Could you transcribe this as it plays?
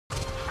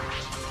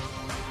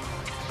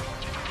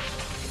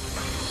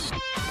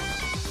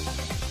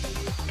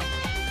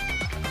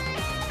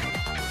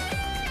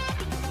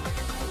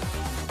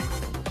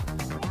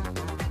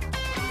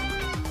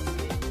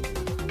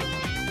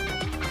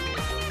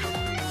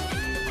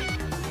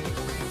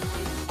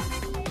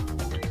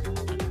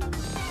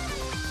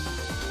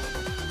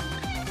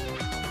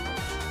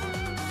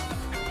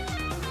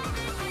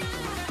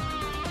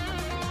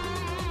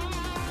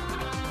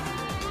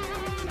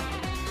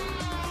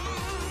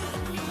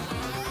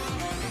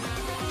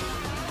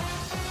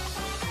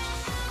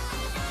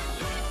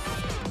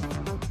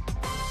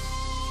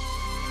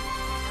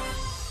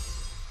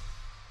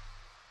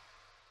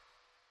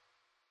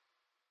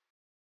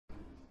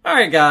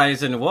Alright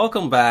guys, and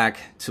welcome back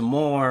to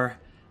more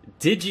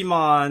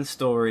Digimon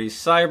Story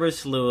Cyber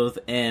Sleuth,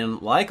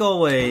 and like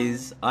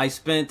always, I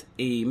spent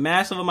a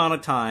massive amount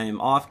of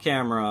time off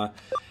camera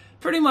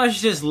pretty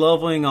much just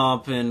leveling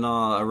up and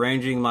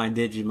arranging my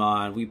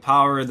Digimon. We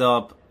powered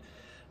up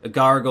a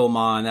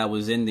Gargomon that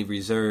was in the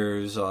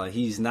reserves.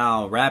 He's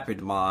now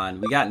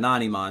Rapidmon. We got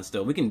Nanimon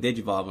still. We can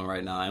Digivolve him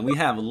right now. And we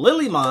have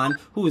Lilymon,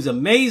 who is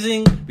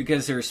amazing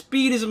because her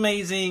speed is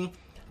amazing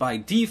by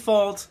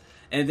default.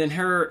 And then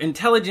her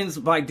intelligence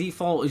by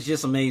default is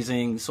just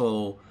amazing.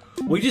 So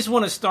we just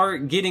want to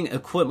start getting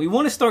equipment. We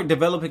want to start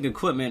developing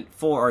equipment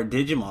for our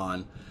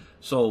Digimon.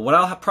 So what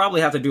I'll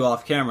probably have to do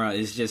off camera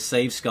is just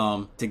save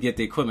scum to get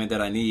the equipment that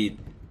I need,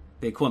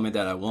 the equipment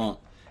that I want.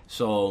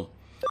 So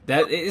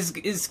that is,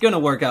 it's gonna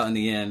work out in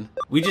the end.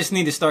 We just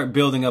need to start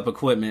building up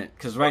equipment,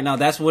 because right now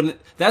that's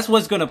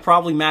what's gonna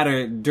probably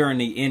matter during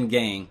the end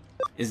game,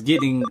 is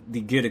getting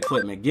the good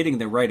equipment, getting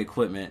the right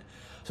equipment.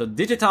 So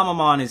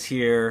Digitamamon is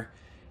here.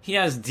 He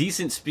has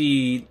decent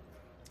speed.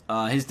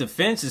 His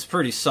defense is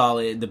pretty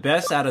solid. The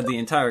best out of the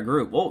entire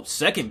group. Well,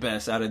 second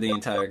best out of the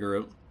entire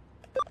group.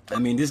 I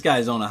mean, this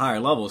guy's on a higher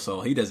level, so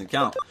he doesn't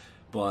count.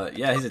 But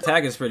yeah, his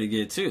attack is pretty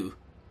good too.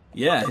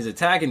 Yeah, his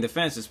attack and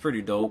defense is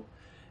pretty dope.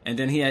 And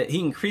then he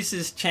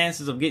increases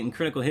chances of getting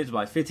critical hits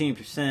by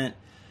 15%.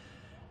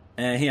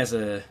 And he has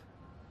a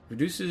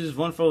reduces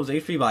one foe's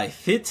HP by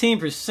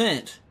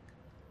 15%.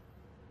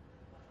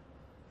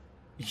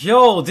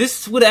 Yo,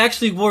 this would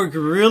actually work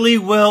really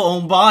well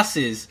on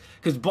bosses,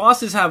 because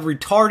bosses have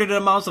retarded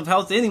amounts of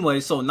health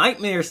anyway. So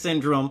Nightmare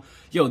Syndrome,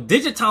 yo,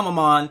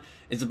 Digitamamon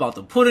is about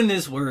to put in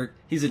this work.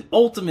 He's an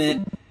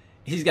ultimate.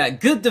 He's got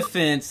good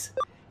defense.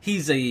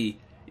 He's a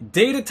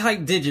data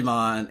type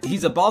Digimon.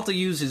 He's about to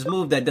use his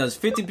move that does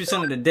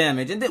 50% of the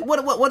damage. And then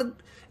what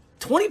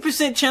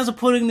 20% chance of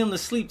putting them to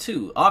sleep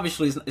too.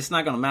 Obviously, it's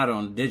not gonna matter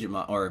on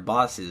Digimon or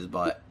bosses,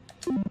 but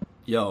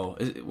yo,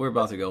 we're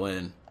about to go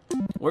in.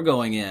 We're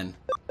going in.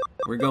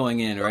 We're going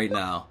in right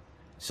now.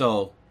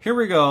 So, here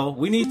we go.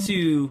 We need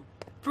to,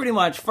 pretty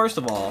much, first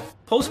of all,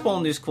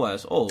 postpone this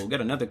quest. Oh, we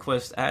got another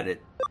quest added.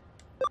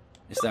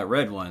 It's that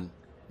red one.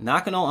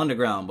 Nakano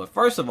Underground. But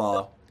first of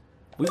all,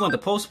 we want to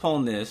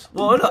postpone this.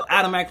 Well, it'll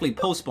automatically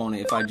postpone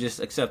it if I just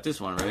accept this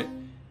one, right?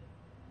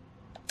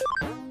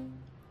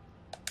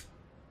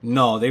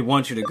 No, they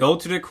want you to go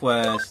to the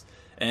quest,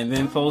 and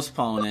then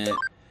postpone it,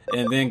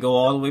 and then go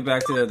all the way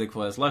back to the other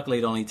quest. Luckily,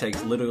 it only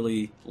takes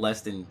literally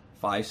less than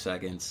 5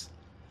 seconds.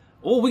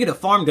 Oh, we get a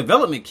farm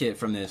development kit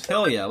from this.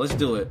 Hell yeah, let's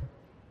do it.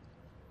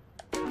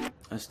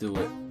 Let's do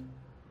it.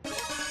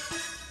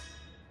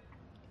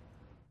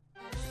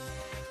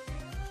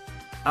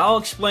 I'll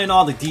explain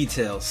all the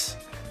details.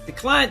 The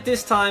client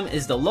this time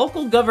is the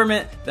local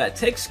government that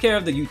takes care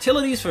of the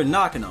utilities for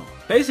Nakano.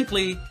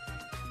 Basically,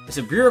 it's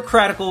a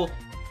bureaucratic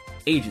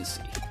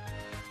agency.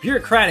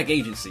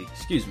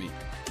 Excuse me.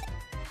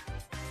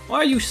 Why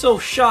are you so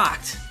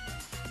shocked?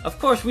 Of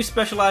course, we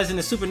specialize in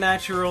the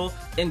supernatural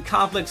and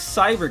complex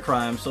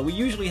cybercrime, so we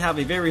usually have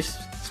a very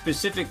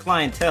specific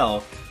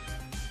clientele.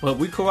 But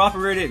we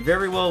cooperated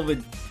very well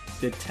with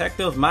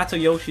Detective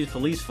Matayoshi's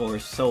police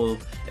force, so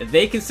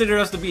they consider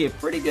us to be a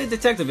pretty good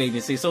detective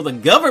agency, so the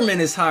government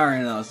is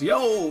hiring us.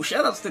 Yo,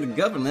 shoutouts to the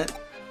government.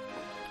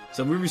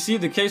 So we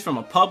received the case from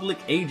a public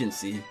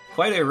agency.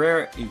 Quite a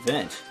rare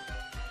event.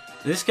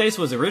 This case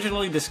was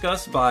originally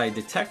discussed by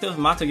Detective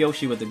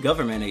Matayoshi with the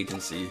government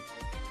agency.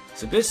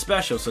 It's a bit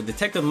special, so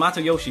Detective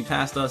Matayoshi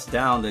passed us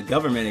down the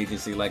government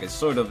agency like a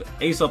sort of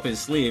ace up his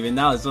sleeve, and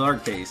now it's our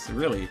case.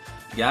 Really?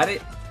 Got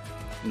it?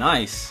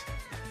 Nice.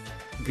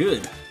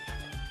 Good.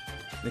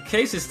 The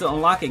case is to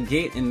unlock a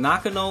gate in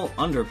Nakano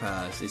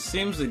Underpass. It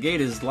seems the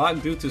gate is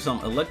locked due to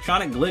some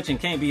electronic glitch and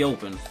can't be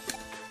opened.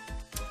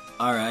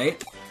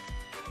 Alright.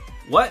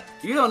 What?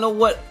 You don't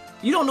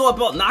know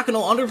about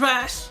Nakano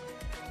Underpass?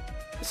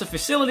 It's a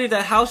facility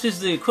that houses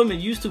the equipment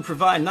used to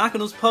provide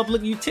Nakano's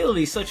public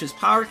utilities, such as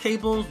power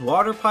cables,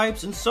 water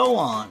pipes, and so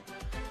on.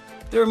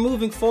 They're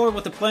moving forward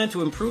with a plan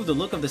to improve the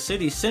look of the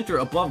city center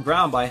above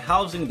ground by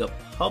housing the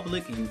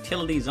public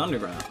utilities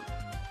underground.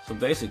 So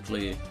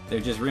basically, they're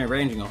just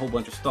rearranging a whole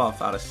bunch of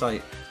stuff out of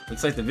sight.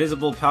 Looks like the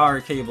visible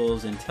power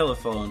cables and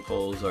telephone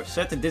poles are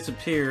set to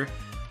disappear.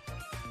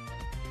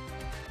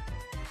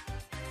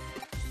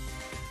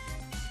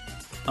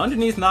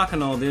 Underneath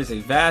Nakano, there's a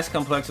vast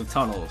complex of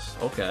tunnels.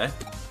 Okay.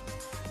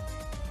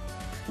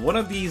 One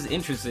of these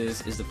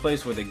entrances is the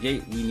place where the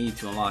gate we need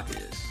to unlock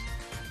is.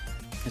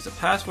 It's a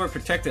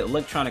password-protected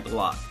electronic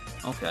lock.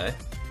 Okay.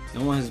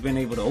 No one has been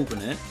able to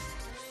open it.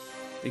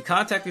 They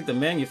contacted the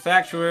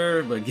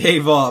manufacturer, but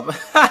gave up.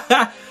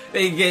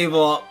 They gave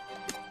up.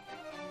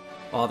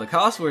 While the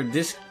costs were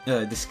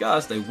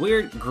discussed, a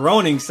weird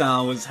groaning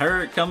sound was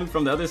heard coming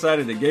from the other side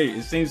of the gate.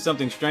 It seems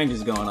something strange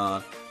is going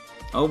on.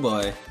 Oh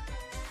boy.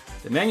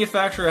 The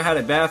manufacturer had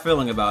a bad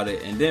feeling about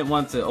it and didn't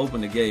want to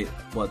open the gate,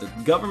 but the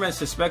government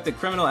suspected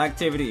criminal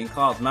activity and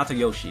called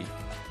Matayoshi.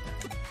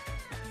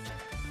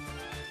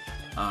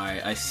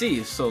 Alright, I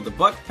see. So the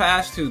buck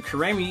passed to the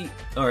Kuremi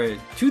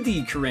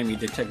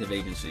Detective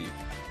Agency.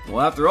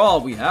 Well, after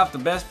all, we have the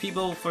best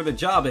people for the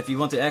job if you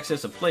want to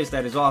access a place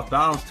that is off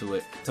bounds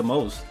to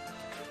most.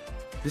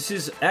 This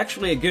is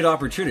actually a good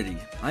opportunity.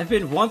 I've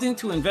been wanting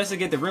to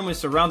investigate the rumors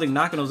surrounding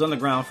Nakano's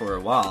underground for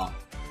a while.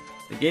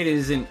 The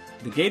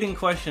gate in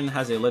question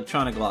has an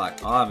electronic lock,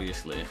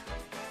 obviously.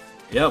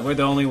 Yep, we're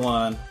the only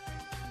one.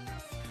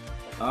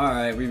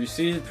 Alright, we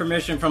received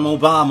permission from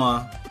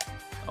Obama.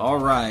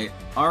 Alright,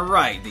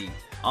 alrighty.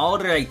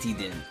 Alrighty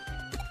then.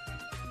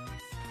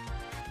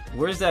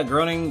 Where's that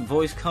groaning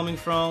voice coming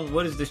from?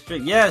 What is this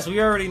trick? Yes,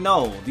 we already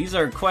know. These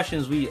are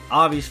questions we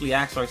obviously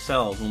ask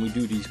ourselves when we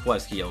do these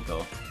quests,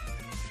 Kyoko.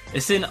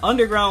 It's an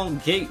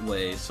underground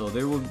gateway, so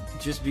there will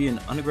just be an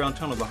underground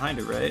tunnel behind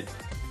it, right?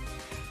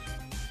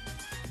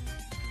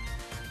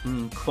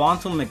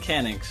 Quantum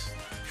mechanics.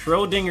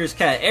 Schrodinger's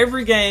cat.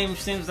 Every game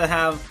seems to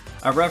have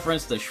a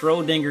reference to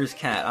Schrodinger's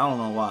cat. I don't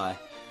know why.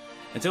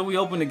 Until we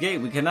open the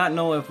gate, we cannot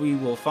know if we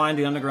will find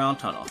the underground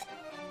tunnel.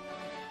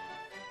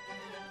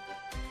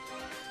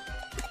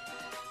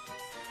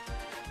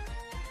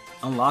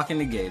 Unlocking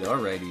the gate.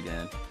 Alrighty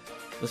then.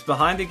 What's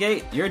behind the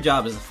gate? Your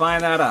job is to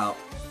find that out.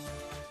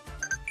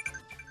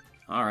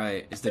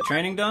 Alright. Is the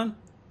training done?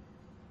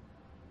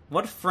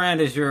 What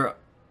friend is your...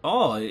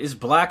 Oh, it's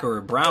black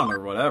or brown or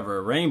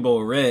whatever. Rainbow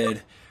or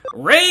red.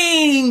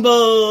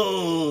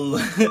 Rainbow!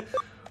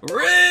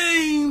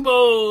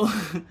 Rainbow!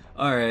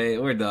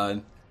 Alright, we're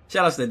done.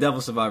 Shoutouts to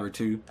Devil Survivor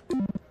 2.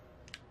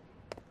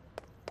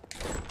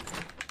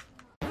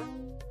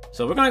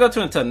 So we're gonna go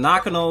to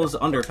Nakano's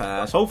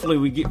underpass. Hopefully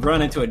we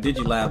run into a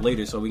Digilab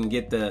later so we can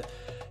get the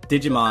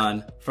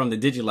Digimon from the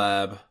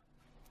Digilab.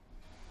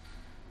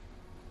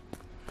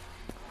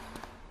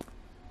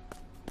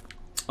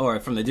 Or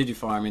from the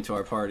Digifarm into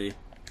our party.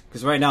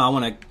 Because right now I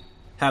want to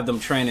have them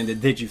train in the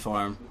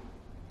Digifarm.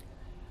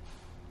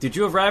 Did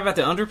you arrive at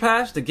the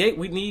underpass? The gate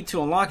we need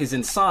to unlock is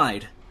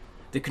inside.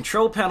 The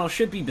control panel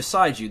should be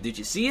beside you. Did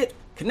you see it?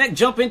 Connect,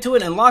 jump into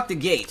it, and lock the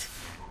gate.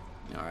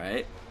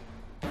 Alright.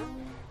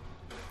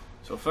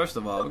 So first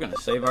of all, we're going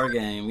to save our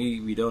game.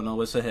 We don't know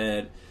what's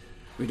ahead.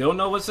 We don't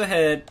know what's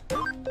ahead.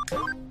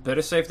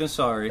 Better safe than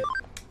sorry.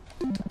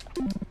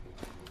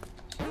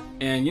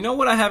 And you know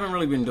what I haven't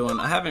really been doing?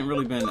 I haven't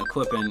really been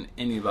equipping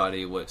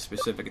anybody with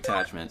specific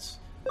attachments.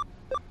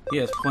 He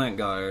has Plant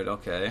Guard,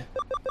 okay.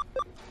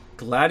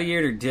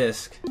 Gladiator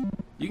Disc.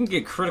 You can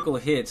get critical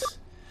hits.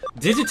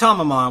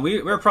 Digitamamon,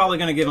 we're probably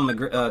gonna give him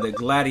the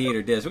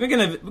Gladiator Disc. We're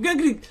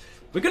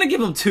gonna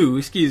give him 2,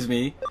 excuse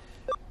me.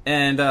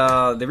 And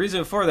the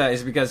reason for that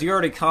is because he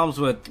already comes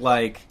with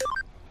like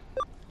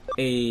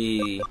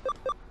a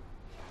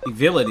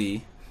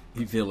ability.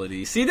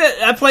 See that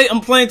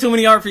I'm playing too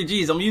many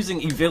RPGs. I'm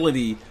using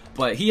ability,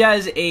 but he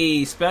has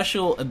a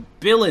special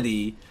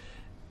ability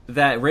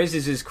that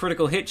raises his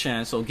critical hit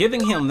chance. So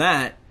giving him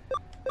that,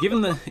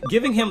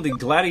 giving him the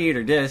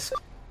Gladiator Disc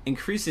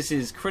increases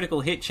his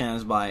critical hit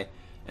chance by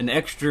an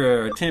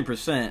extra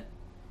 10%,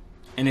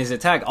 and his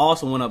attack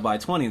also went up by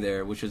 20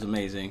 there, which is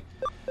amazing.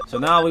 So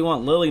now we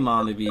want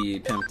Lilymon to be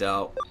pimped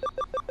out.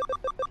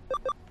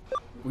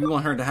 We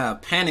want her to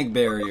have Panic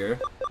Barrier.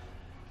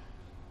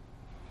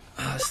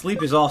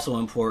 Sleep is also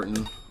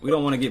important. We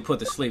don't want to get put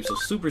to sleep, so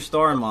Super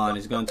Starmon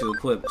is going to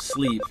equip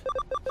Sleep.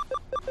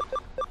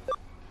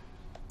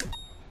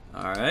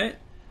 Alright.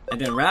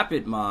 And then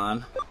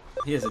Rapidmon,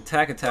 he has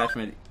attack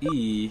attachment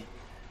E.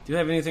 Do you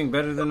have anything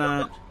better than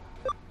that?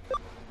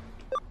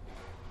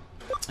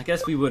 I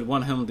guess we would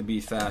want him to be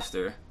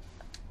faster.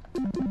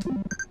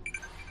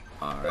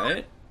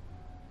 Alright.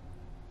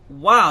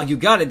 Wow, you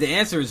got it. The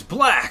answer is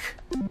black.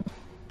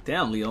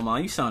 Damn,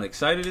 Leomon, you sound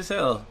excited as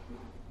hell.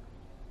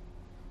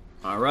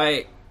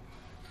 Alright.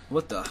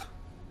 What the?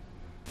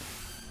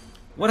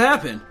 What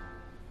happened?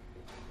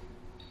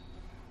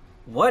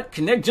 What?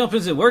 Connect jump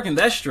isn't working?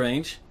 That's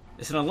strange.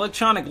 It's an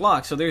electronic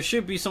lock, so there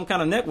should be some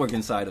kind of network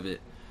inside of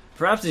it.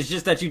 Perhaps it's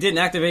just that you didn't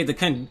activate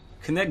the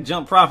connect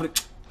jump properly.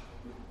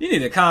 You need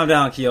to calm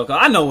down, Kyoko.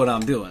 I know what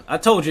I'm doing. I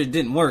told you it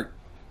didn't work.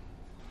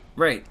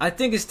 Right. I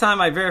think it's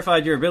time I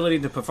verified your ability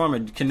to perform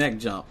a connect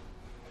jump.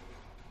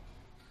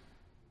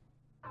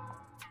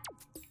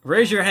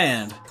 Raise your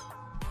hand.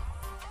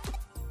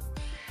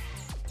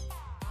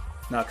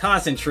 Now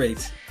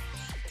concentrate.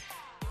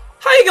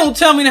 How you gonna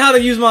tell me how to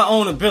use my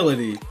own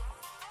ability?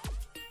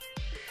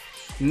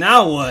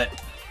 Now what?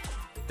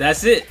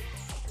 That's it.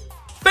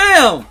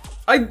 Bam!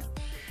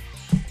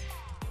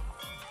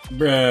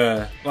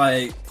 Bruh.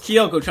 Like,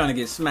 Kyoko trying to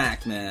get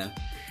smacked, man.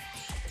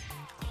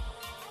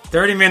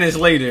 30 minutes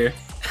later.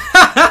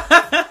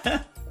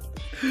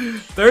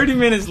 30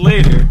 minutes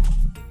later.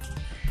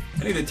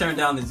 I need to turn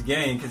down this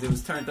game because it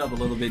was turned up a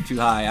little bit too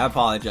high. I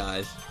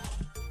apologize.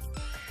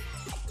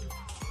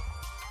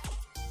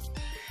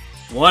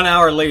 1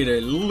 hour later,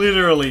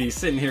 literally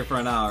sitting here for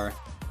an hour.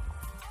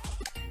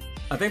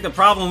 I think the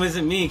problem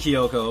isn't me,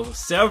 Kyoko.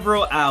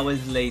 Several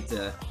hours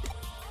later.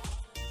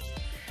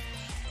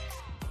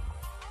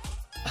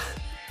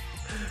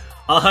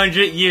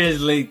 100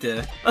 years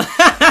later.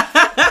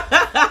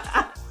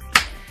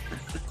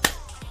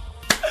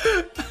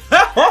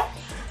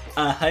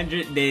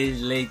 100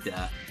 days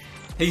later.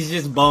 He's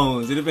just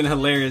bones. It'd have been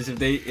hilarious if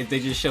they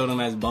just showed him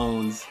as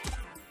bones.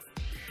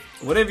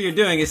 Whatever you're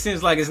doing, it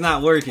seems like it's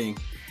not working.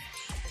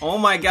 Oh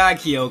my god,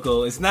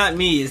 Kyoko, it's not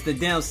me, it's the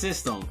damn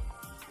system.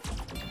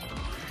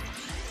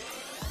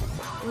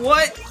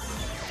 What?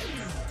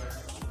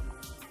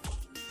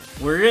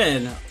 We're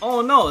in.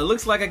 Oh no, it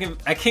looks like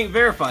I can't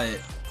verify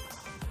it.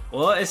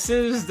 Well, it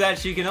seems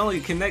that you can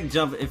only connect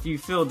jump if you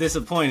feel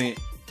disappointed.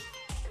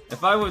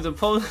 If I were to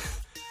pose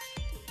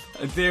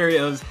a theory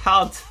of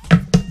how to...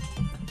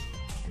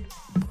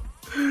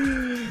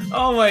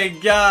 Oh my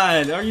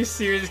god, are you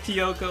serious,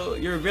 Kyoko?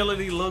 Your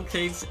ability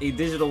locates a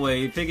digital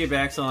wave,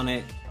 piggybacks on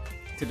it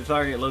to the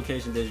target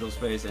location digital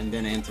space, and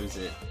then enters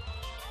it.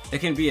 It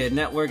can be a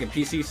network, a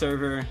PC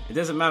server. It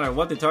doesn't matter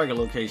what the target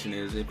location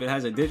is. If it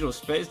has a digital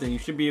space, then you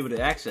should be able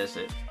to access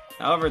it.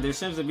 However, there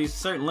seems to be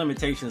certain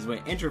limitations when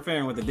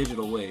interfering with the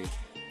digital wave.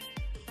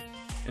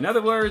 In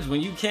other words,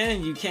 when you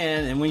can, you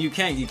can, and when you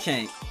can't, you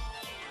can't.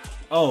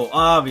 Oh,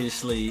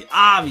 obviously.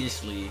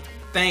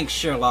 Thanks,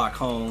 Sherlock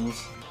Holmes.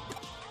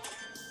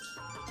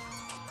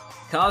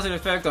 Cause and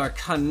effect are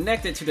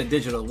connected to the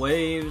digital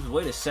waves.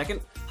 Wait a second.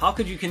 How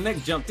could you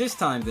connect jump this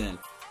time then?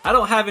 I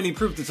don't have any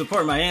proof to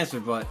support my answer,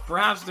 but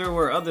perhaps there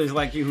were others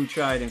like you who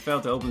tried and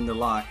failed to open the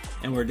lock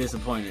and were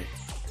disappointed.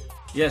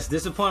 Yes,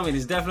 disappointment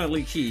is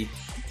definitely key.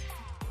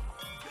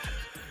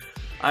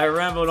 I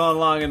rambled on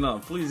long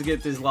enough. Please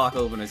get this lock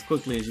open as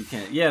quickly as you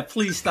can. Yeah,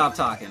 please stop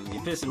talking.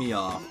 You're pissing me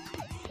off.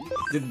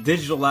 The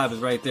digital lab is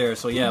right there,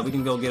 so yeah, we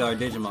can go get our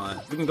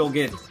Digimon. We can go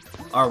get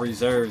our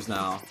reserves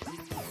now.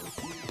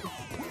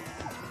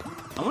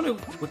 I wonder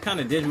what kind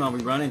of Digimon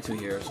we run into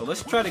here. So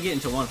let's try to get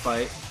into one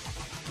fight.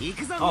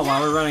 Oh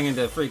wow, we're running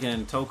into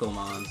freaking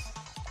Tokomons.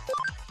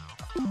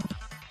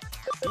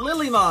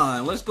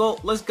 Lilymon! Let's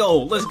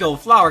go!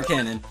 Flower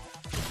Cannon!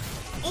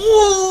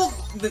 Ooh!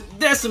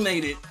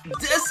 Decimated!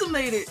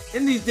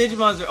 And these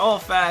Digimons are all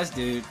fast,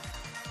 dude.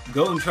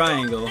 Golden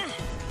Triangle.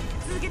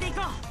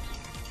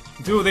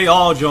 Dude, they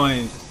all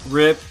joined.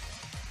 RIP.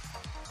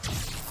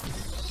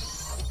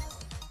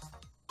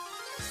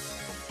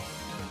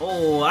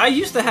 Oh, I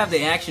used to have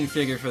the action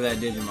figure for that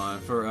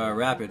Digimon, for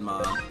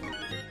Rapidmon,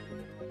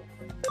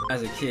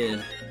 as a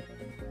kid.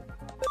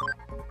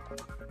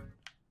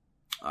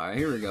 Alright,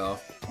 here we go.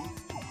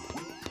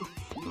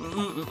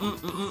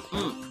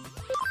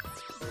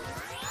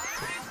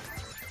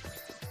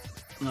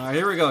 Alright,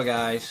 here we go,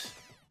 guys.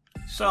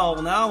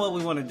 So, now what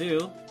we want to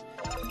do,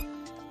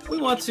 we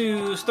want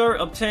to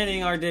start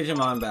obtaining our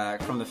Digimon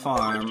back from the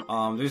farm.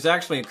 There's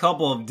actually a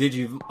couple of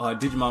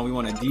Digimon we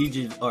want to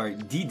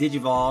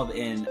de-digivolve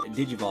and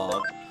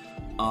digivolve.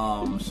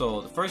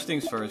 So the first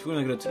things first, we're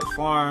going to go to the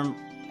farm.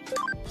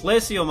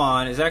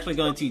 Plesiomon is actually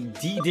going to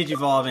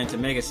de-digivolve into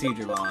Mega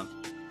Seadramon.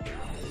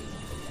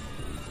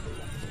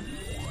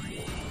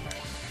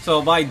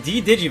 So by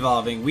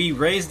de-digivolving, we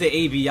raise the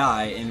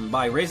ABI, and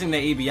by raising the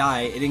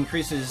ABI, it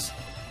increases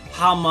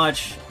how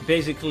much,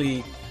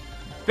 basically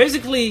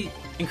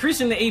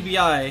increasing the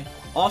ABI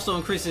also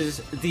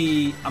increases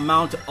the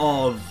amount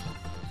of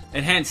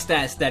enhanced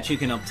stats that you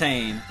can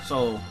obtain.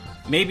 So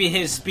maybe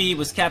his speed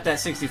was capped at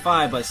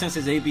 65, but since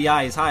his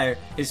ABI is higher,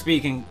 his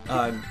speed can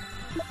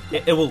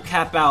it will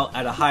cap out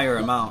at a higher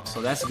amount.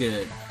 So that's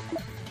good.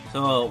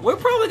 So we're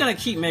probably gonna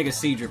keep Mega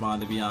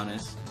Seadramon, to be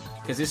honest,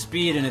 because his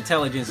speed and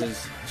intelligence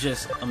is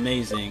just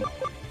amazing.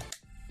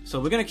 So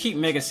we're gonna keep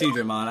Mega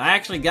Seadramon. I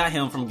actually got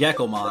him from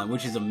Geckomon,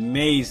 which is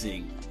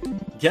amazing.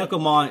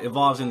 Geckomon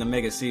evolves into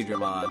Mega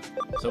Seadramon.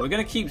 So we're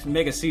gonna keep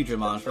Mega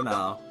Seadramon for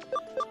now.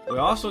 We're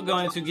also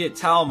going to get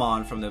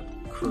Talmon from the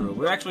crew.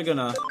 We're actually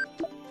gonna...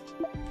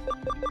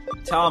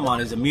 Talmon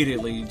is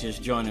immediately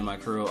just joining my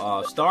crew.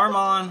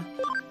 Starmon...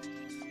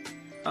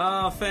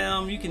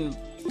 fam, you can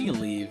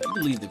leave. You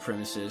can leave the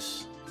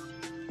premises.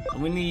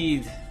 We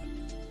need...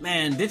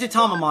 Man,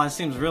 Digitamamon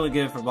seems really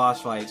good for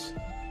boss fights.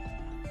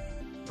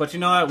 But you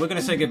know what? We're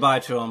gonna say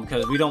goodbye to him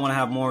because we don't want to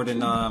have more than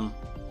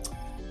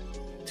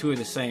two of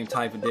the same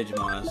type of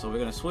Digimon. So we're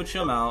gonna switch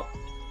him out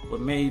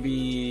with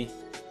maybe,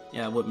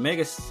 yeah, with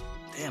Mega.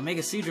 Damn,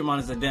 Mega Seadramon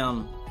is a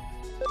damn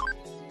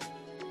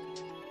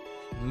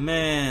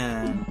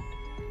man.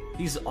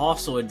 He's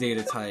also a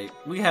data type.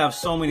 We have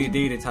so many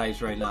data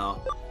types right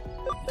now.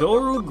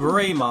 Doru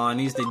Greymon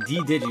needs to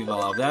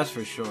de-digivolve, that's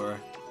for sure.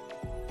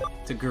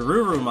 To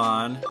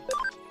Garurumon.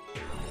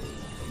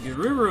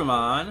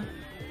 Garurumon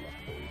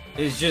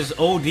is just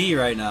OD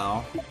right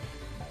now.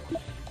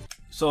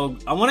 So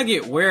I want to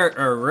get Where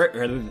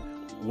Garurumon,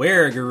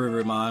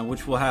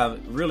 which will have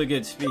really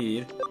good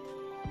speed.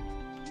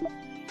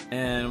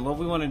 And what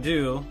we want to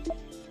do,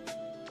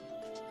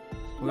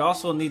 we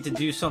also need to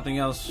do something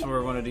else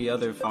for one of the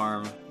other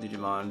farm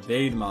Digimon,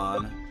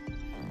 Vademon.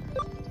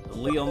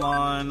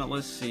 Leomon,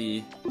 let's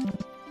see.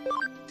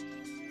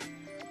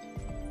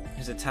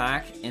 His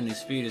attack and his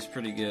speed is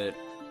pretty good.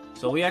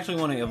 So we actually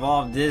want to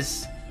evolve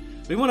this.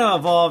 We want to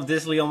evolve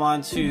this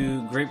Leomon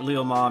to Grape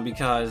Leomon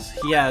because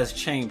he has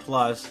Chain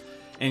Plus,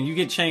 and you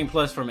get Chain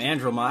Plus from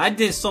Andromon. I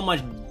did so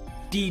much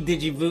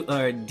de-digivolving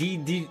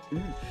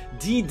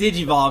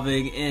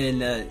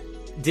and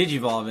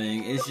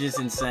digivolving. It's just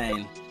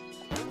insane.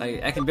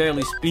 I can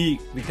barely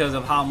speak because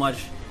of how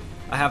much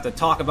I have to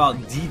talk about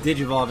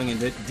de-digivolving and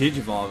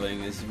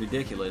digivolving. It's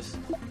ridiculous.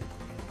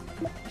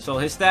 So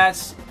his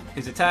stats,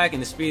 his attack,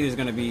 and his speed is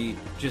going to be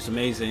just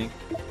amazing.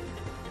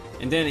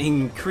 And then he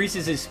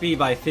increases his speed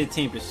by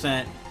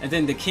 15%. And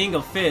then the King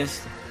of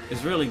Fist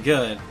is really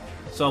good.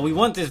 So we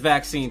want this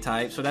vaccine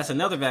type. So that's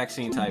another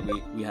vaccine type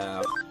we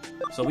have.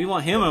 So we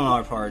want him in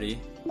our party.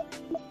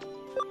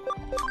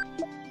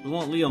 We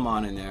want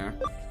Leomon in there.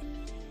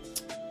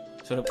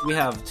 So we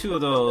have 2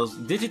 of those.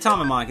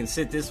 Digitamamon can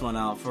sit this one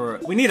out for...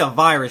 We need a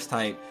virus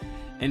type.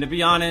 And to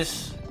be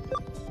honest,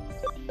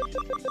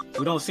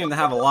 we don't seem to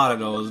have a lot of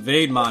those.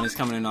 Vademon is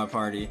coming in our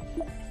party.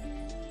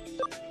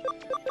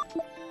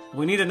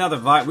 We need another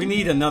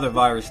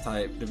virus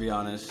type, to be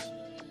honest.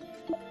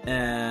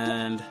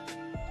 And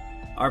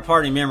our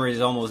party memory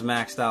is almost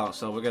maxed out,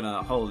 so we're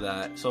gonna hold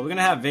that. So we're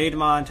gonna have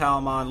Vademon,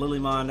 Talamon,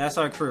 Lilymon. That's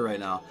our crew right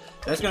now.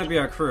 That's gonna be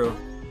our crew.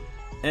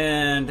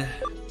 And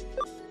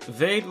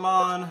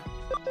Vademon,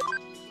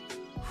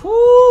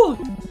 whoo!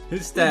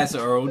 His stats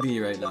are OD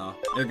right now.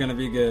 They're gonna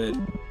be good.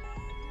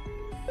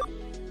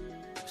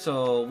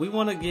 So we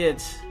want to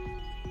get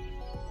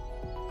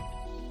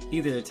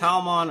either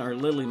Talmon or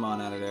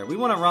Lilymon out of there. We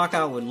want to rock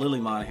out with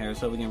Lilymon here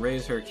so we can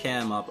raise her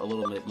cam up a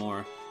little bit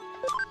more.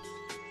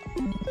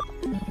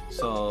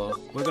 So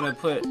we're gonna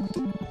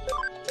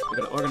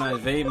organize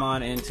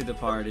Vademon into the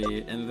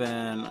party, and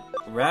then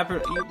we're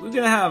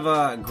gonna have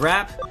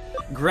Grap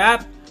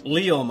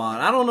Leomon.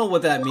 I don't know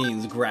what that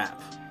means, Grap.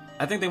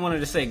 I think they wanted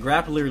to say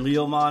Grappler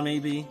Leomon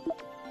maybe.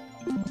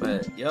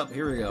 But yep,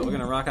 here we go. We're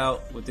gonna rock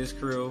out with this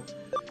crew.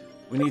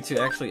 We need to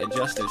actually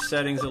adjust their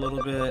settings a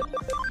little bit.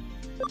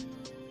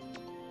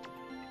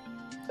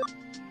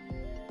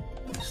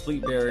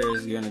 Sleep barrier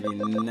is going to be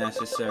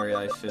necessary,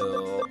 I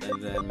feel,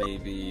 and then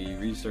maybe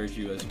research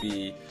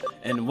USB.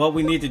 And what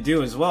we need to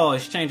do as well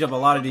is change up a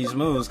lot of these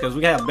moves, because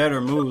we have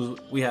better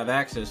moves we have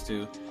access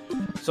to.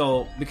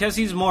 So because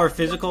he's more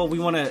physical, we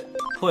want to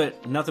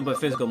put nothing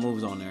but physical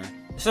moves on there,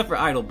 except for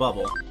Idle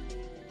Bubble,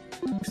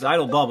 because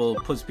Idle Bubble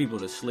puts people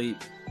to sleep.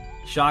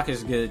 Shock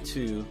is good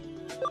too.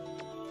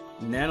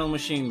 Nano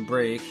Machine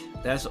Break,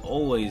 that's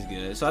always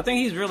good. So I think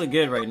he's really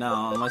good right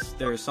now, unless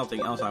there's something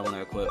else I want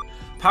to equip.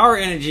 Power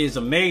Energy is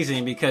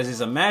amazing because it's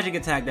a magic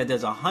attack that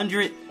does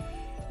 100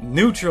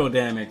 neutral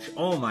damage.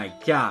 Oh my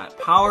god,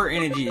 Power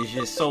Energy is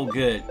just so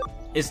good.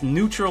 It's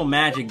neutral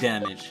magic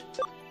damage.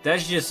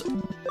 That's just,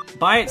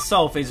 by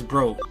itself, it's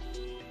broke.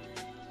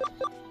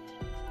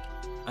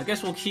 I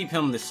guess we'll keep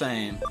him the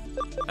same.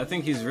 I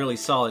think he's really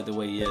solid the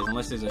way he is,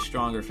 unless there's a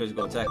stronger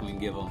physical attack we can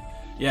give him.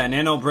 Yeah,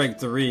 Nano Break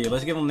 3.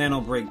 Let's give him Nano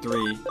Break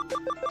 3.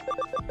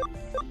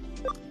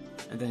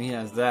 And then he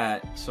has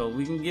that. So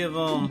we can give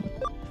him...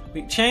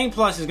 Chain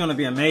Plus is going to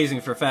be amazing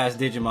for fast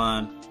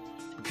Digimon,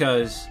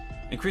 because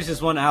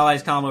increases one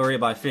ally's combo rate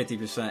by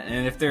 50%.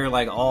 And if they're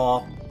like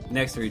all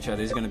next to each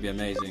other, it's going to be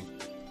amazing.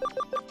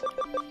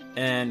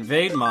 And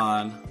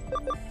Vademon,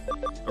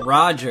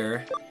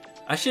 Roger.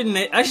 I should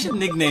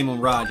nickname him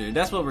Roger.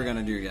 That's what we're going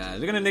to do, guys.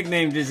 We're going to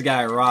nickname this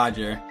guy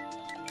Roger,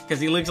 because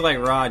he looks like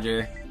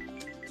Roger.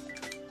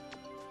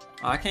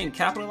 Oh, I can't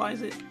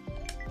capitalize it?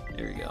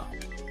 There we go.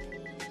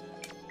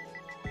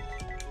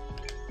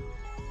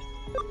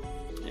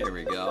 There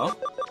we go.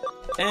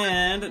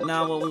 And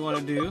now what we want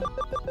to do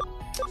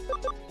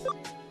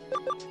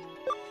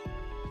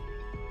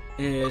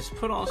is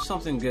put on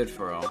something good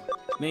for him.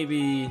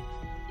 Maybe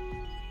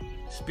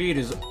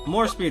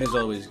more speed is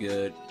always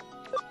good.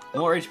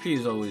 More HP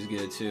is always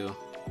good too.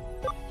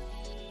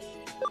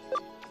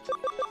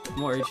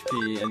 More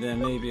HP, and then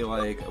maybe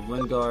like a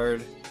wind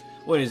guard.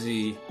 What is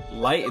he?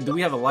 Light? Do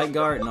we have a light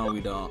guard? No, we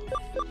don't.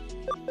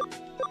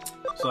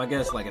 So I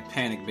guess like a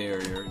panic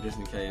barrier, just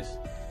in case.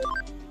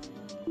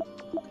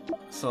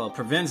 So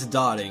prevents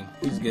dotting.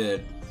 He's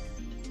good.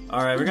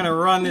 Alright, we're gonna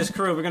run this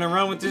crew. We're gonna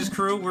run with this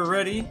crew. We're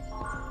ready.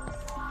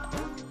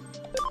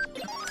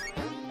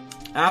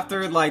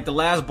 After like the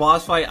last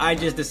boss fight, I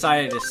just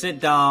decided to sit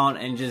down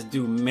and just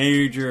do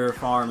major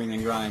farming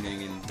and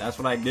grinding, and that's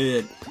what I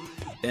did.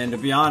 And to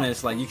be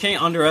honest, like, you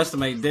can't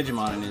underestimate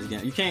Digimon in this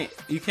game.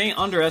 You can't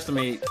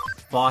underestimate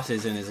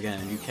bosses in this game.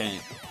 You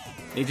can't.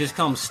 They just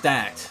come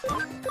stacked.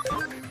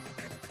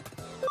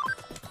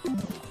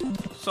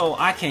 So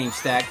I came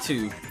stacked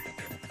too.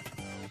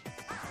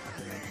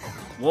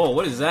 Whoa,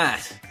 what is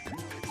that?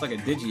 It's like a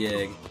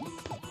Digi-Egg.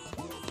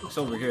 It's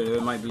over here.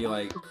 There might be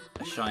like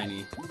a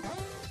shiny.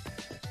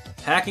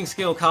 Hacking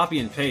skill, copy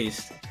and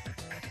paste.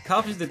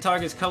 Copies the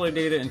target's color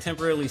data and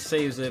temporarily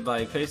saves it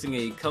by pasting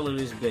a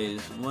colorless base.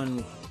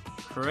 When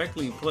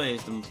correctly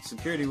placed, the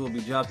security will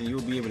be dropped and you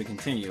will be able to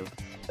continue.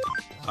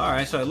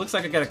 Alright, so it looks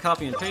like I got a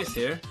copy and paste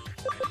here.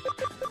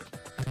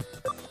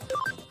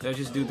 Did I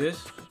just do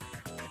this?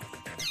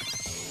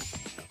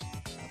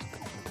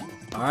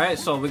 Alright,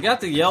 so we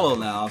got the yellow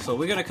now, so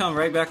we're gonna come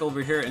right back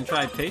over here and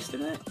try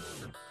pasting it.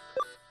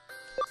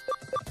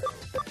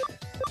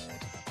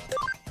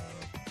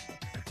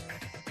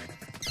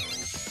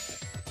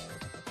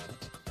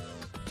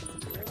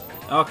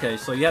 Okay,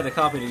 so you have to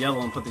copy the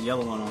yellow and put the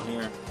yellow one on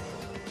here.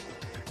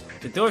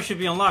 The door should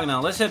be unlocked now.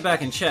 Let's head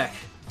back and check.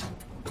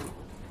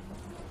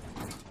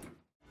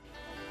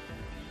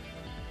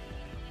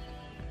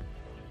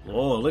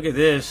 Whoa, look at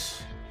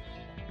this.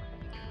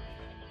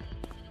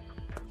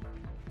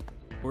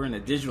 We're in a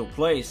digital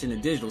place, in a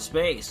digital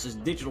space. This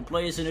digital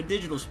place in a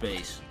digital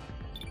space.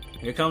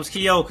 Here comes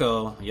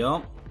Kyoko.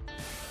 Yup.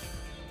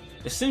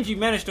 It seems you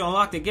managed to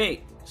unlock the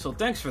gate, so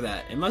thanks for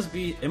that. It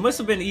must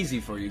have been easy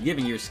for you,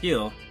 given your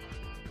skill.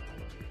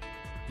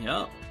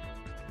 Yup.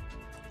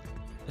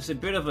 It's a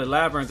bit of a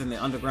labyrinth in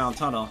the underground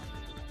tunnel.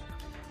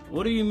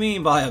 What do you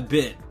mean by a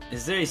bit?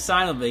 Is there a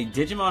sign of a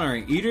Digimon or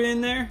an Eater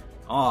in there?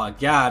 Oh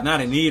god, not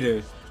an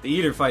Eater. The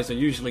Eater fights are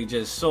usually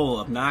just so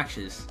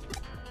obnoxious.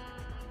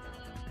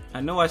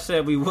 I know I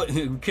said we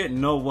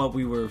couldn't know what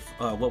we would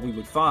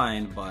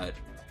find, but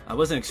I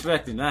wasn't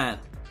expecting that.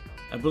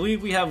 I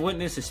believe we have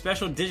witnessed a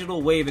special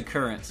digital wave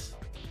occurrence.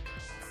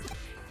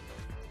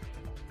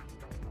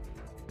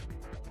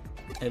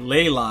 A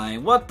ley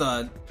line? What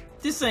the?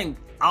 This ain't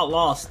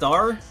Outlaw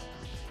Star?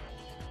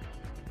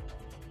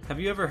 Have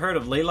you ever heard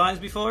of ley lines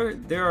before?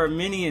 There are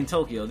many in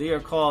Tokyo. They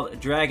are called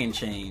dragon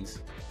chains.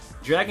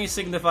 Dragon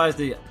signifies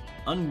the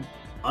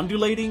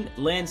undulating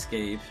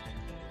landscape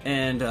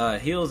and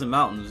hills and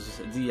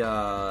mountains.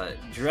 The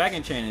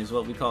dragon chain is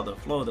what we call the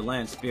flow of the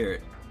land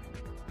spirit.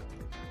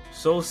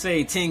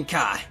 Sosei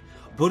Tenkai.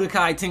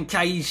 Budokai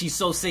Tenkaichi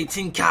Sosei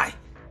Tenkai.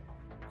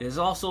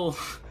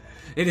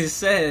 It is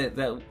said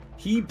that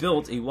he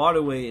built a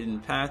waterway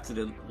and path to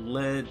the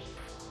led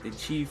the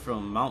chief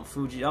from Mount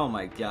Fuji. Oh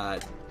my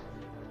god.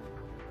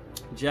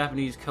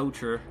 Japanese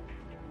culture.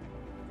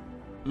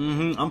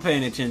 I'm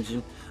paying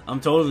attention. I'm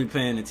totally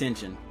paying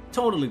attention.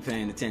 Totally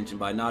paying attention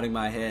by nodding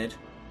my head.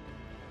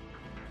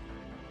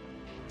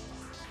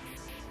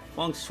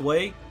 Feng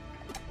Shui.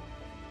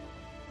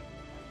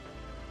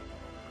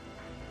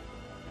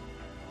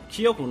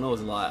 Kyoko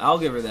knows a lot. I'll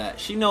give her that.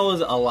 She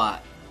knows a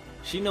lot.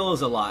 She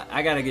knows a lot.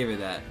 I gotta give her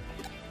that.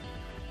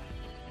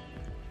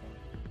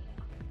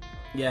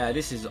 Yeah,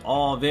 this is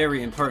all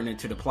very impertinent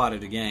to the plot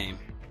of the game.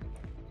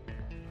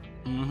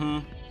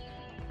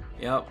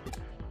 Yep.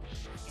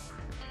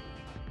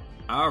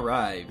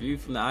 Alright, view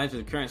from the eyes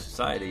of the current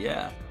society,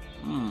 yeah.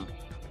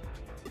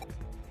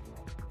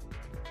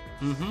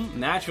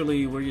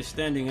 Naturally, where you're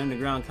standing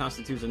underground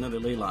constitutes another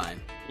ley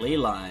line. Ley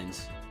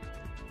lines.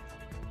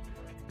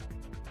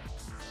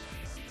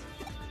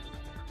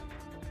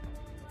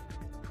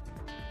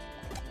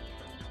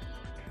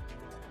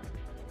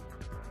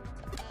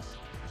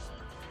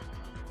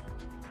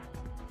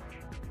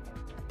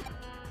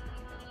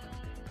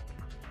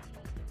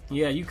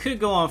 Yeah, you could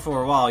go on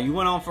for a while. You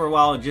went on for a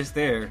while just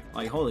there.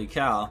 Like, holy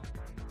cow.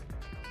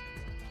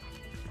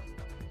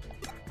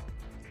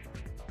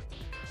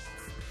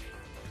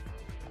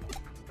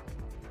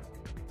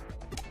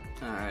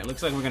 Alright,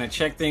 looks like we're gonna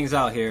check things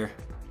out here.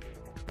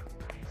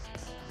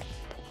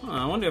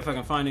 I wonder if I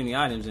can find any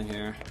items in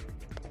here.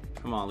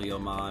 Come on,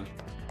 Leomon.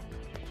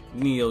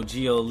 Neo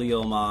Geo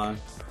Leomon.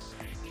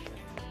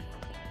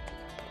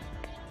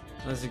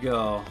 Let's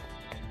go.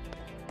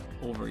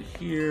 Over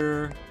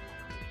here.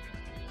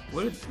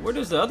 Where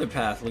does the other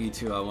path lead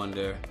to, I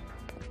wonder?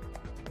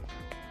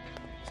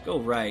 Let's go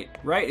right.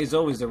 Right is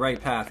always the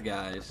right path,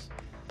 guys.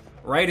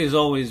 Right is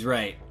always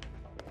right.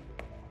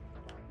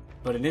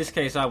 But in this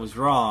case, I was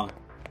wrong.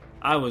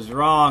 I was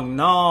wrong.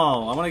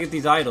 No! I want to get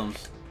these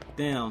items.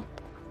 Damn.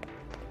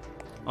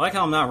 I like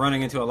how I'm not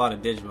running into a lot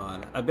of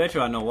Digimon. I bet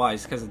you I know why.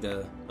 It's because of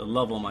the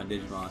level of my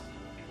Digimon.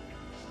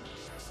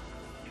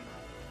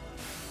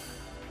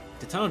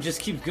 The tunnel just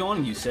keeps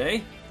going, you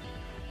say?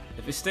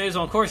 If it stays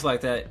on course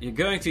like that, you're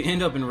going to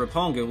end up in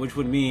Ropponga, which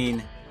would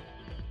mean...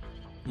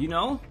 You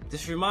know,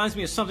 this reminds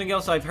me of something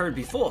else I've heard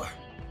before.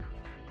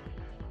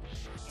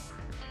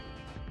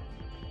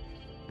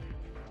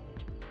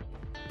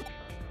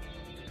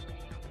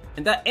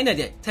 And that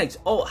internet takes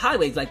old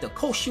highways like the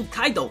Koshu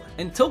Kaido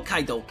and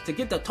Tokaido to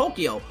get to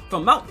Tokyo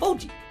from Mount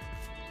Fuji.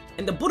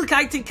 And the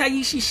Budokai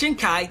Tenkaichi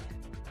Shinkai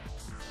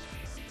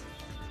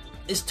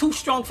is too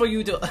strong for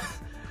you to...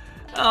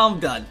 I'm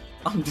done.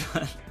 I'm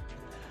done.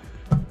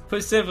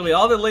 Put simply,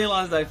 all the ley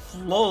lines that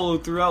flow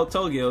throughout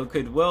Tokyo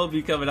could well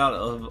be coming out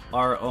of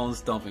our own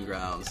stomping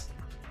grounds.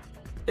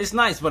 It's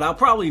nice, but I'll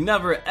probably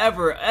never,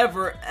 ever,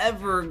 ever,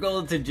 ever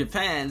go to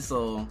Japan,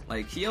 so,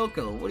 like,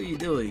 Kyoko, what are you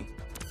doing?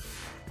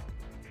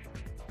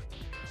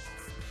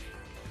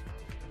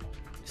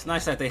 It's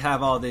nice that they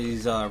have all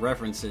these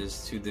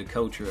references to the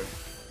culture,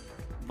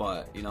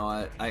 but, you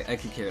know, I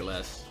could care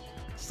less.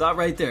 Stop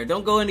right there,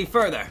 don't go any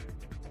further!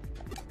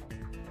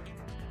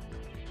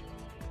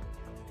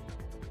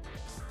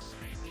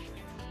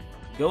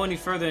 Go any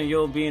further and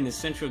you'll be in the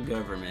central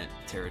government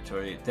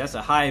territory. That's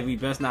a hive we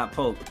best not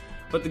poke.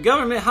 But the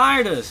government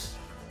hired us!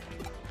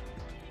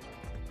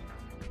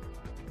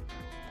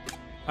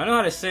 I know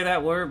how to say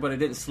that word, but it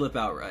didn't slip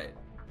out right.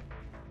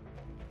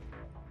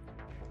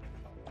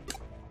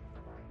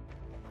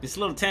 This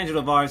little tangent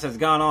of ours has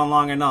gone on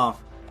long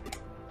enough.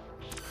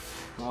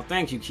 Well,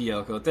 thank you,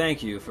 Kyoko.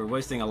 Thank you for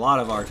wasting a lot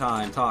of our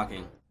time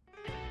talking.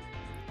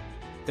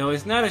 Though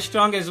it's not as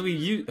strong as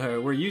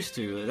we're used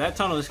to. That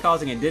tunnel is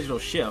causing a digital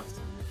shift.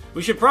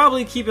 We should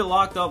probably keep it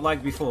locked up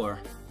like before.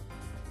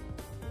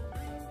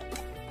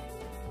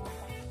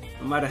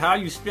 No matter how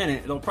you spin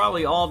it, it'll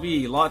probably all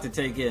be a lot to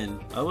take in.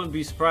 I wouldn't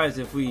be surprised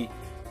if we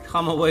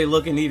come away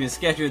looking even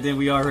sketchier than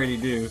we already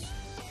do.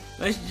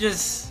 Let's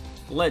just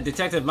let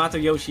Detective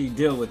Matayoshi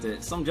deal with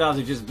it. Some jobs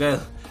are just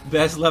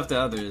best left to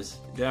others.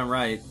 Damn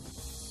right.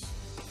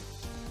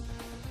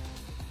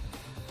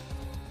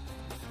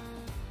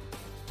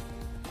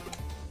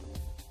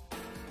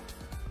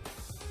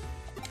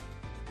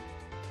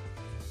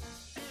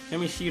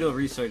 Kimishido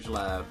Research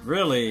Lab.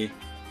 Really?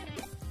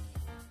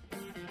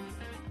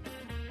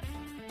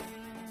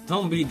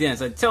 Don't be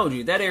dense. I told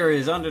you, that area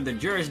is under the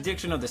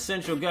jurisdiction of the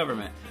central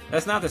government.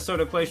 That's not the sort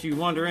of place you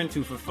wander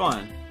into for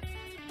fun.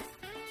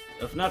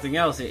 If nothing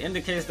else, it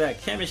indicates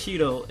that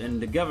Kimishido and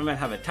the government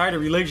have a tighter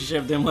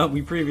relationship than what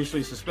we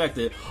previously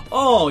suspected.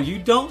 Oh, you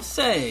don't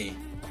say!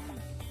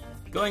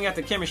 Going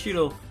after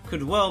Kimishido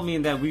could well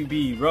mean that we'd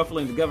be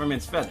ruffling the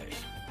government's feathers.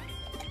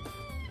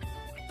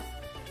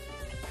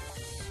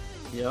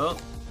 Yup.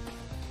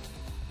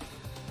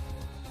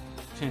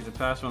 Change the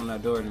password on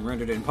that door and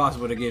rendered it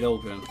impossible to get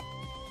open.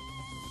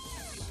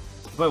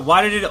 But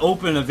why did it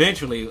open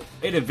eventually?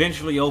 It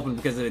eventually opened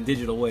because of the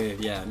digital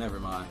wave. Yeah, never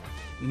mind.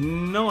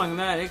 Knowing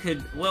that, it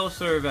could well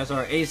serve as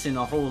our ace in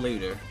the hole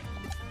later.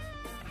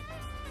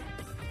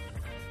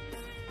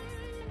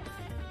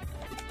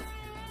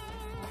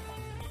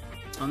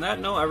 On that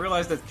note, I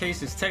realize that the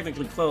case is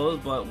technically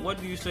closed, but what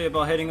do you say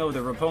about heading over to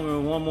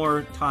Roppongi one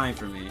more time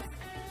for me?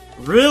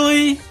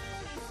 Really?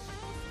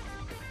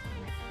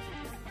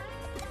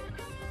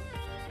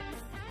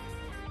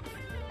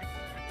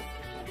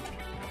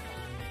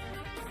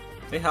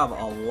 They have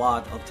a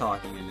lot of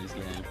talking in this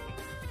game.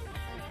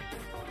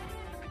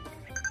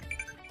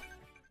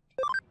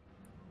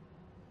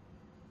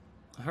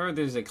 I heard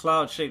there's a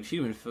cloud-shaped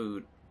human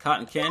food.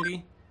 Cotton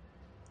candy?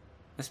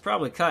 That's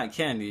probably cotton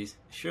candies.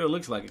 Sure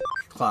looks like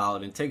a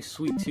cloud and tastes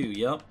sweet too,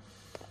 yup.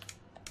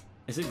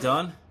 Is it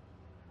done?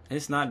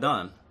 It's not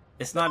done.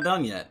 It's not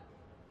done yet.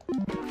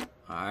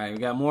 Alright, we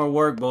got more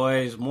work,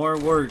 boys. More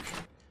work.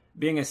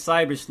 Being a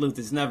cyber sleuth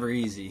is never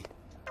easy.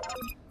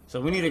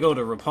 So we need to go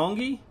to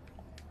Roppongi?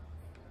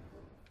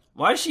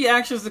 Why did she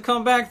ask us to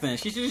come back then?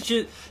 She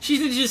should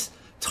just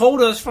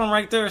told us from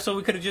right there so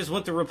we could have just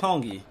went to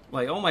Roppongi.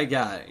 Like, oh my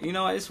god. You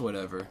know what? It's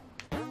whatever.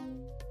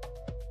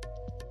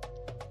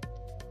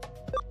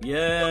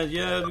 Yeah,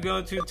 we're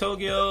going to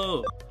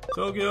Tokyo.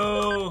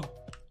 Tokyo.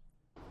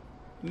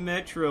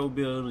 Metro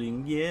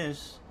building,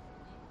 yes.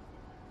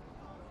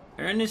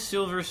 Ernest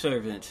Silver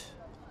Servant.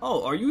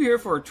 Oh, are you here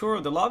for a tour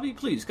of the lobby?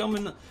 Please come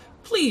in.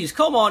 Please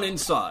come on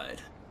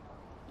inside.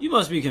 You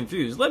must be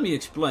confused. Let me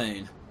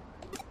explain.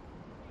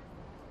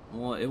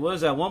 Well, it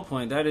was at one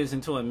point. That is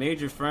until a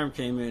major firm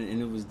came in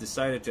and it was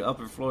decided to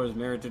upper floors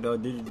merited all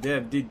did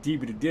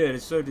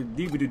it started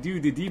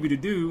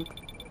do.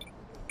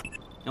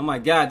 Oh my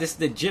god, this is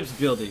the Gyps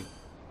building.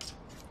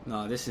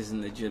 No, this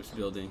isn't the Gyps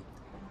building.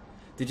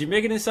 Did you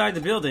make it inside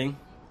the building?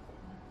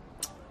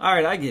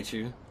 Alright, I get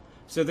you.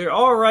 So they're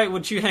alright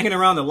with you hanging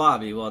around the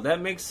lobby. Well,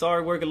 that makes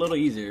our work a little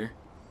easier.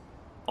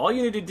 All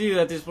you need to do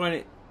at this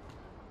point...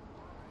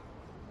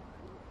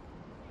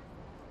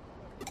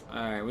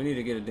 Alright, we need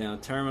to get it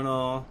down.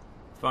 Terminal.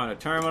 Find a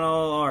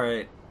terminal.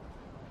 Alright.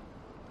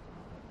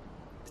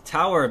 The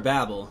Tower of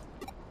Babel.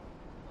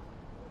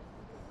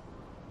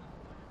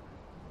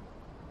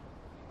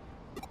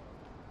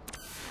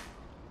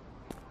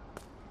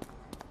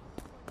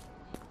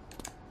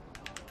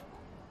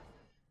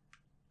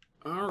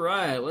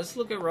 Alright, let's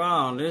look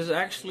around. There's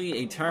actually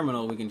a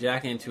terminal we can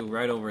jack into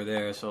right over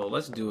there, so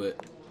let's do it.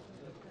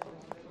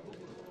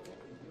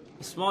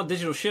 A small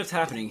digital shift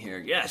happening here.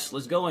 Yes,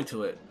 let's go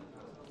into it.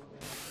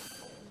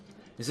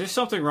 Is there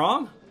something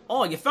wrong?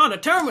 Oh, you found a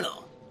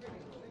terminal!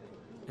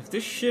 If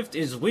this shift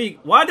is weak,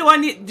 why do I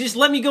need... Just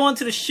let me go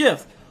into the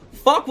shift.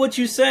 Fuck what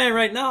you saying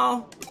right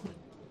now.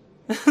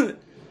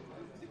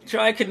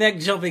 Try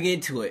connect jumping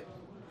into it.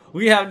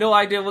 We have no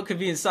idea what could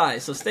be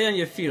inside, so stay on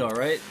your feet,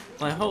 alright?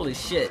 Like, holy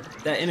shit,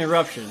 that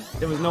interruption.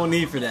 There was no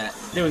need for that.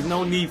 There was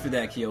no need for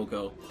that,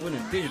 Kyoko. We're in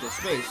a digital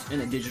space,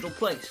 in a digital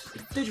place.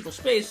 A digital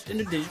space,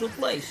 in a digital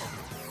place.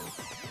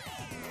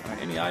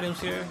 Alright, any items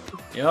here?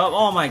 Yup,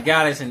 oh my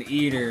god, it's an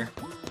eater.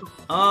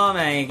 Oh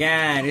my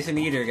god, it's an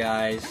eater,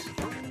 guys.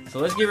 So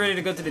let's get ready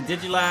to go to the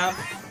Digilab.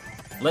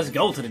 Let's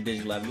go to the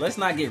Digilab. Let's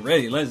not get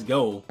ready, let's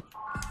go.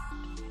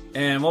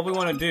 And what we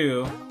want to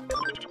do,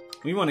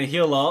 we want to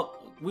heal up.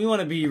 We want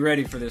to be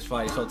ready for this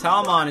fight. So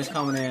Talmon is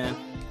coming in.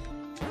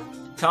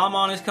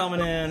 Talmon is coming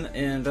in,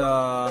 and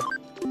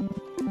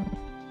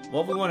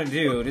what we want to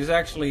do, there's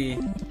actually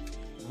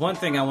one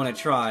thing I want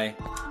to try.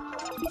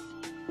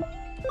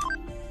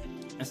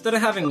 Instead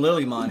of having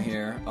Lilymon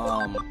here,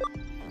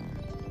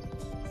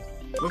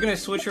 we're gonna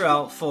switch her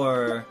out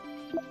for...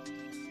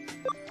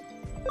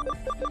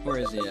 Where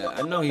is he at?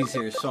 I know he's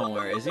here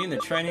somewhere. Is he in the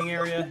training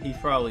area? He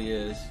probably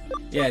is.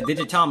 Yeah,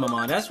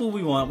 Digitamamon. That's what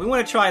we want. We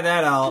want to try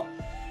that out.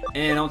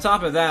 And on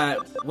top of that,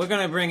 we're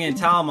gonna bring in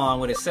Talmon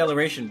with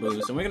acceleration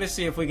boost, and we're gonna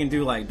see if we can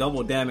do like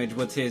double damage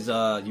with his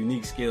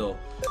unique skill.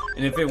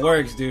 And if it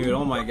works, dude,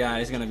 oh my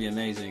god, it's gonna be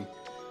amazing.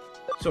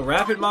 So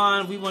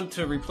Rapidmon, we want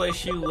to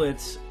replace you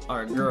with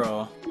our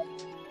girl.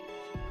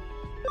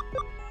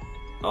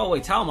 Oh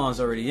wait, Talmon's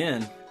already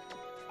in.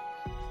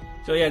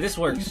 So yeah, this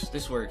works.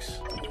 This works.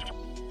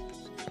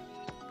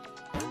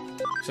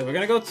 So we're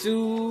gonna go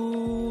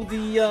to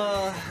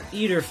the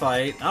Eater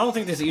fight. I don't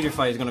think this Eater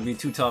fight is gonna be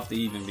too tough to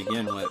even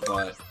begin with,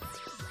 but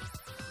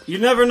you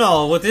never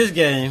know with this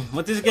game.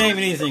 With this game,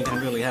 anything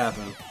can really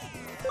happen.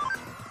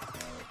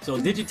 So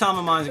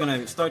Digitamamon is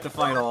gonna start the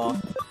fight off.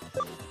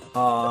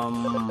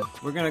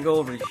 We're gonna go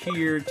over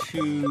here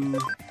to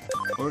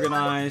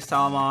organize.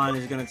 Talmon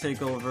is gonna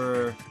take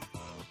over.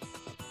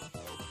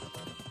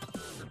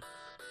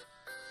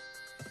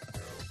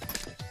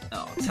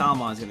 Oh,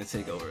 Talmon's gonna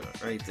take over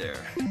right there.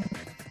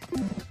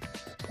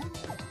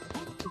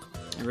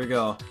 Here we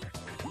go.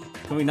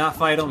 Can we not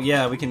fight him?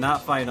 Yeah, we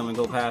cannot fight him and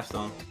go past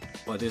him.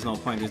 But there's no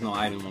point, there's no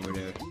item over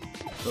there.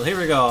 So here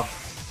we go.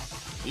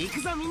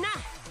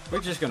 We're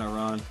just gonna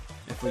run,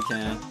 if we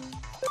can.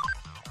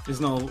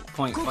 There's no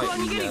point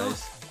fighting these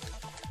guys.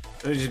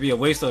 It would just be a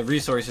waste of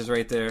resources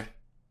right there.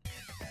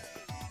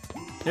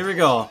 Here we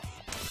go.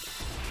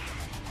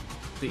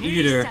 The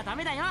Eater.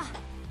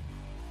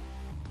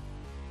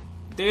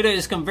 Data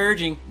is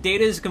converging.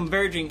 Data is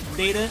converging.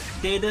 Data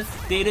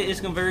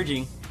is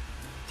converging.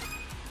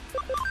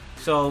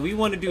 So we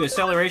want to do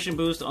acceleration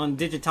boost on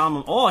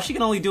Digitamamon. Oh, she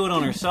can only do it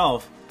on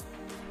herself.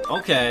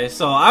 Okay,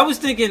 so I was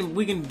thinking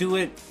we can do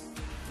it.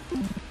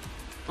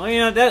 Oh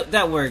yeah,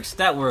 that works.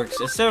 That works.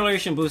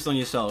 Acceleration boost on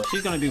yourself.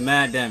 She's gonna do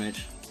mad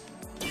damage.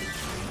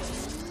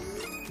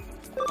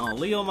 Oh,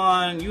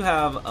 Leomon, you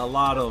have a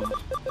lot of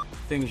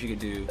things you could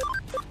do.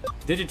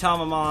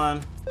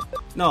 Digitamamon.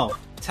 No,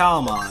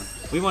 Talmon.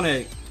 We want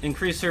to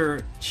increase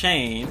her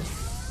chain.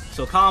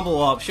 So combo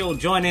up. She'll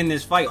join in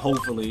this fight,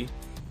 hopefully.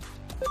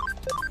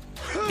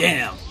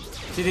 Damn!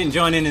 She didn't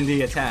join in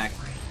the attack.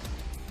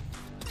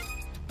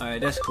 Alright,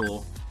 that's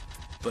cool.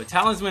 But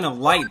Talisman of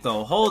Light,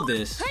 though. Hold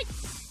this.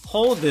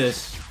 Hold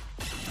this.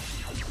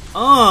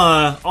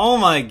 Oh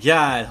my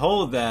god.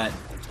 Hold that.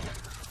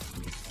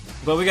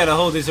 But we gotta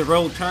hold this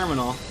road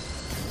terminal.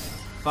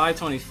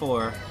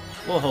 524.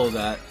 We'll hold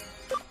that.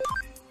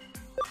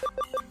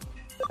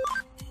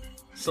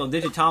 So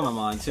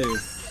Digitamamon too.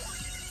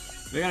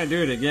 We're gonna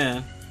do it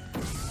again.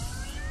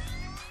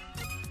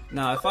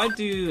 Now if I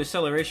do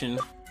acceleration,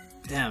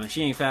 damn,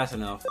 she ain't fast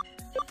enough.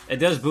 It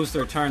does boost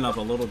her turn up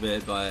a little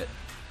bit, but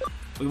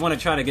we want to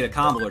try to get a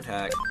combo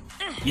attack.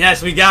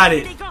 Yes, we got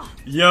it!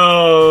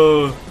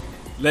 Yo!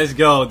 Let's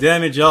go.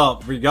 Damage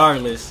up,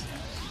 regardless.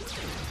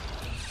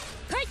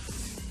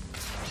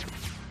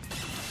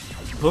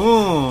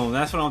 Boom!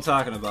 That's what I'm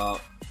talking about.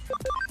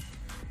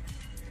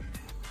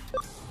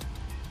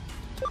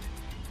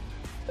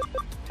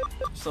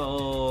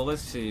 So,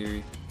 let's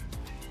see.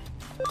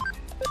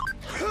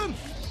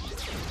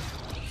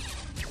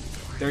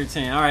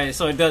 13. Alright,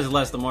 so it does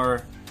less the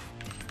more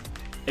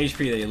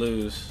HP they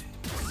lose.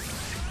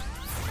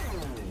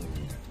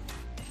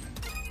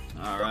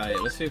 Alright,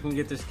 let's see if we can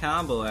get this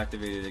combo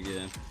activated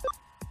again.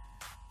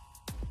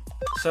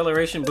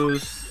 Acceleration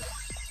boost.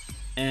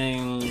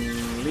 And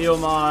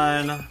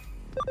Leomon,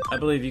 I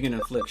believe you can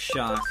inflict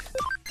shock.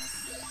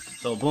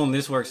 So boom,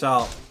 this works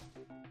out.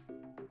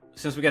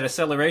 Since we got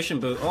acceleration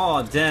boost.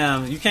 Oh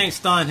damn, you can't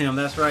stun him,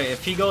 that's right.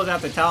 If he goes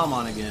after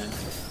Talmon again.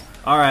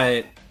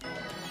 Alright.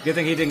 Good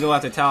thing he didn't go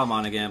after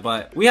Talmon again,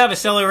 but we have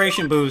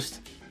acceleration boost.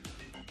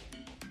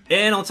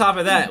 And on top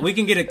of that, we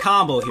can get a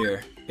combo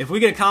here. If we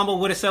get a combo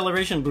with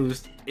acceleration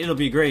boost, it'll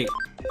be great.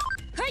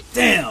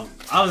 Damn!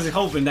 I was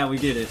hoping that we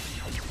get it.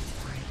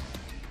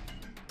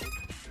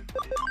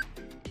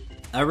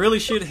 I really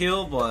should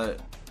heal, but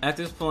at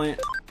this point,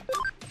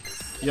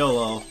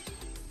 YOLO.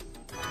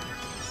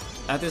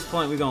 At this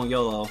point, we're going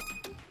YOLO.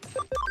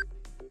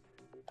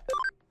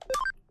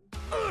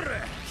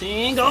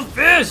 King of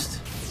Fist!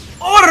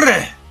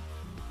 Orre!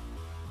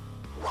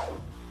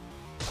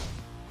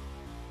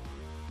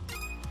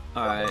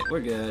 Alright, we're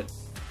good.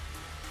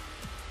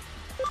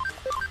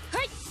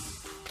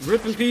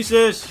 Rip in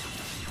pieces!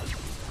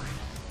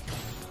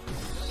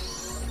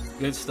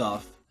 Good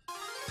stuff.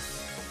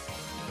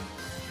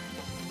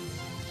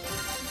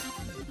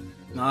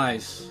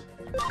 Nice.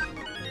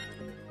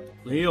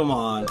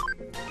 Leomon.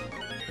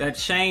 That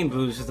chain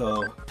boost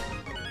though.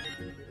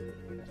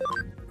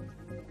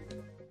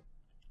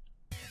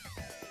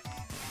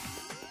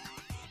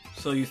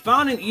 So you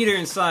found an eater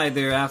inside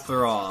there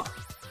after all.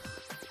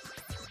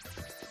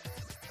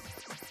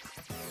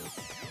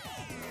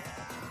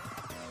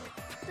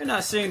 You're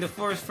not seeing the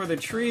forest for the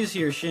trees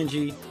here,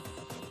 Shinji.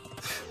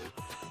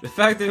 The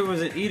fact that there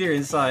was an eater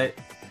inside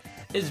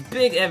is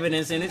big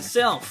evidence in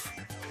itself.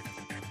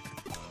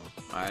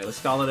 Alright, let's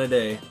call it a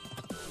day.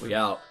 We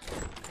out.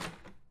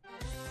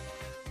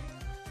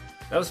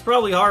 That was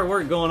probably hard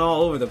work going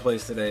all over the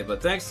place today,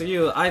 but thanks to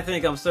you, I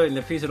think I'm starting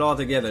to piece it all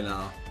together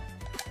now.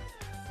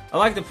 I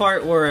like the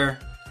part where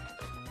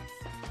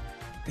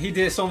He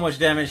did so much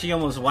damage, he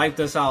almost wiped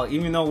us out,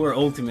 even though we're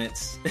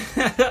ultimates.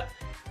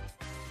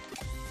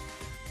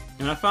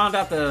 And I found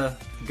out the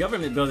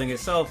government building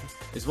itself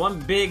is one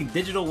big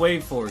digital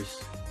wave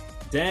force.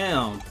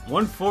 Damn,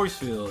 one force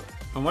field.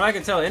 From what I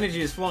can tell,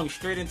 energy is flowing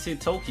straight into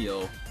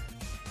Tokyo.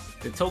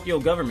 The Tokyo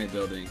government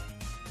building.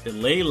 The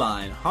ley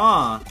line,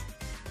 huh?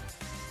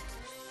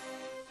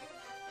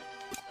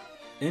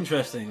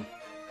 Interesting.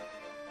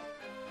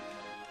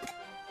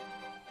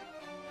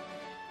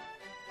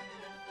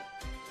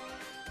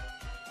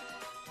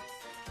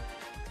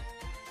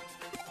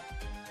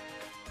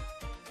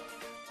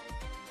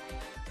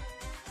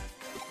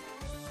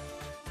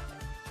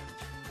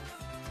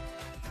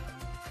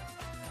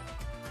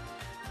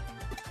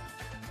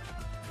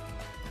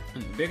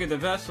 The bigger the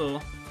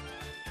vessel,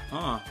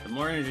 the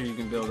more energy you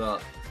can build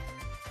up.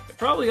 It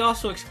probably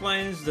also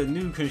explains the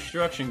new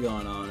construction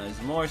going on,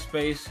 as more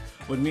space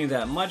would mean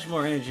that much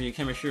more energy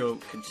Chemistry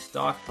could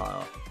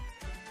stockpile.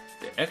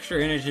 The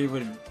extra energy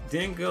would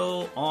then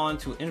go on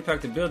to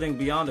impact the building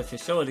beyond the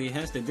facility,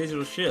 hence the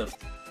digital shift.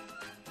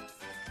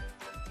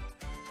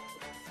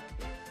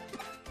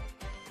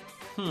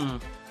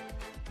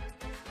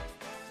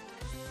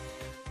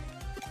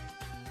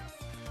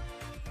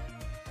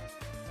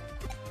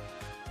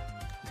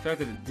 The fact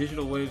that the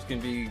digital waves can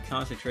be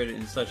concentrated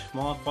in such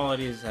small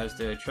quantities as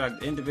to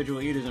attract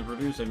individual eaters and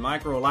produce a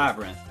micro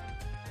labyrinth.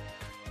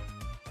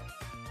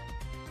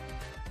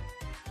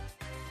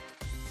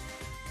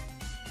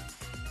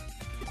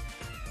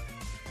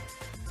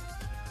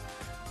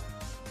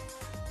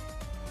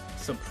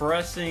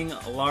 Suppressing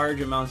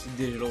large amounts of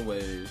digital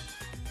waves.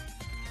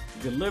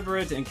 The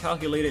deliberate and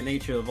calculated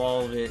nature of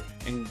all of it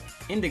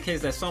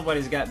indicates that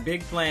somebody's got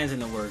big plans in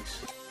the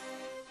works.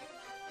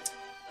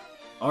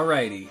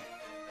 Alrighty.